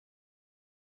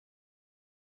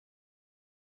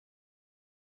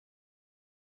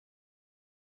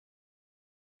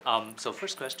So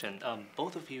first question,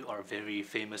 both of you are very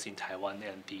famous in Taiwan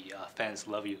and the fans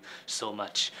love you so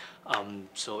much.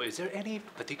 So is there any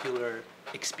particular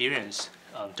experience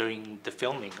during the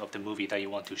filming of the movie that you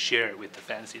want to share with the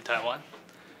fans in Taiwan?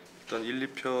 일단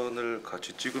 1, 2편을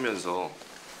같이 찍으면서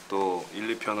또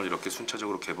 1, 2편을 이렇게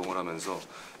순차적으로 개봉을 하면서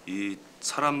이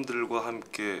사람들과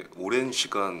함께 오랜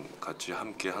시간 같이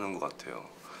함께 하는 것 같아요.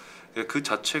 그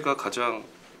자체가 가장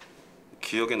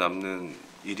기억에 남는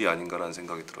일이 아닌가라는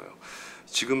생각이 들어요.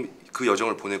 지금 그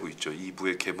여정을 보내고 있죠.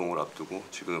 2부의 개봉을 앞두고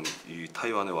지금 이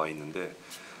타이완에 와 있는데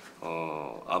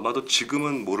아마도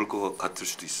지금은 모를 것 같을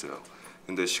수도 있어요.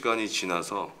 근데 시간이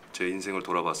지나서 제 인생을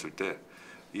돌아봤을 때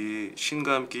이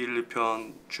신과 함께 1,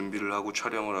 2편 준비를 하고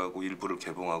촬영을 하고 1부를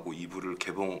개봉하고 2부를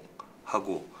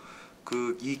개봉하고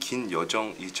그 이 긴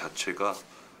여정 이 자체가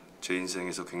제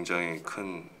인생에서 굉장히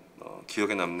큰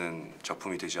기억에 남는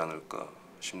작품이 되지 않을까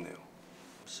싶네요.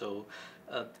 So,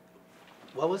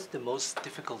 what was the most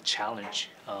difficult challenge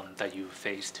that you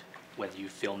faced when you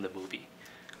filmed the movie?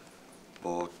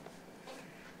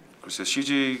 글쎄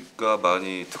CG가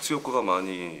많이 특수 효과가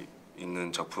많이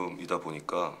있는 작품이다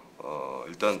보니까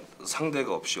일단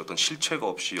상대가 없이 어떤 실체가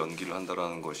없이 연기를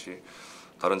한다라는 것이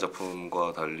다른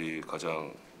작품과 달리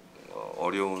가장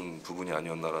어려운 부분이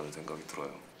아니었나라는 생각이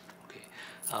들어요. Okay.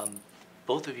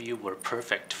 Both of you were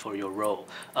perfect for your role,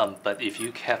 but if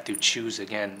you have to choose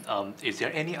again, is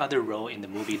there any other role in the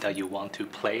movie that you want to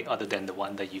play other than the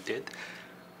one that you did?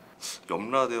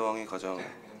 염라대왕이 가장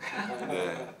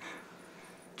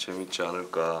재밌지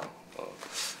않을까.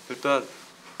 일단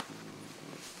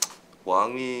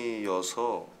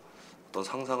왕이어서 어떤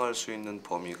상상할 수 있는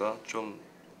범위가 좀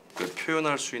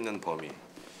표현할 수 있는 범위,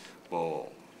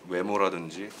 뭐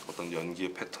외모라든지 어떤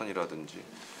연기의 패턴이라든지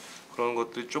그런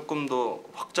것들이 조금 더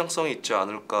확장성이 있지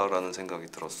않을까라는 생각이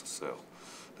들었었어요.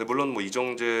 근데 물론 뭐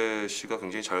이정재 씨가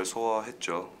굉장히 잘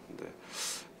소화했죠. 근데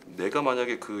내가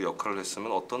만약에 그 역할을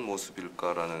했으면 어떤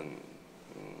모습일까라는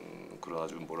그런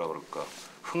아주 뭐라 그럴까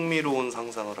흥미로운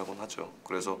상상을 하곤 하죠.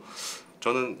 그래서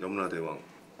저는 염라대왕.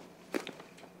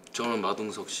 저는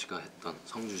마동석 씨가 했던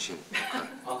성주신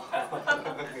역할.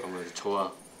 아무래도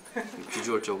저와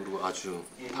비주얼적으로 아주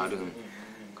다른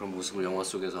그런 모습을 영화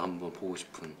속에서 한번 보고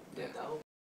싶은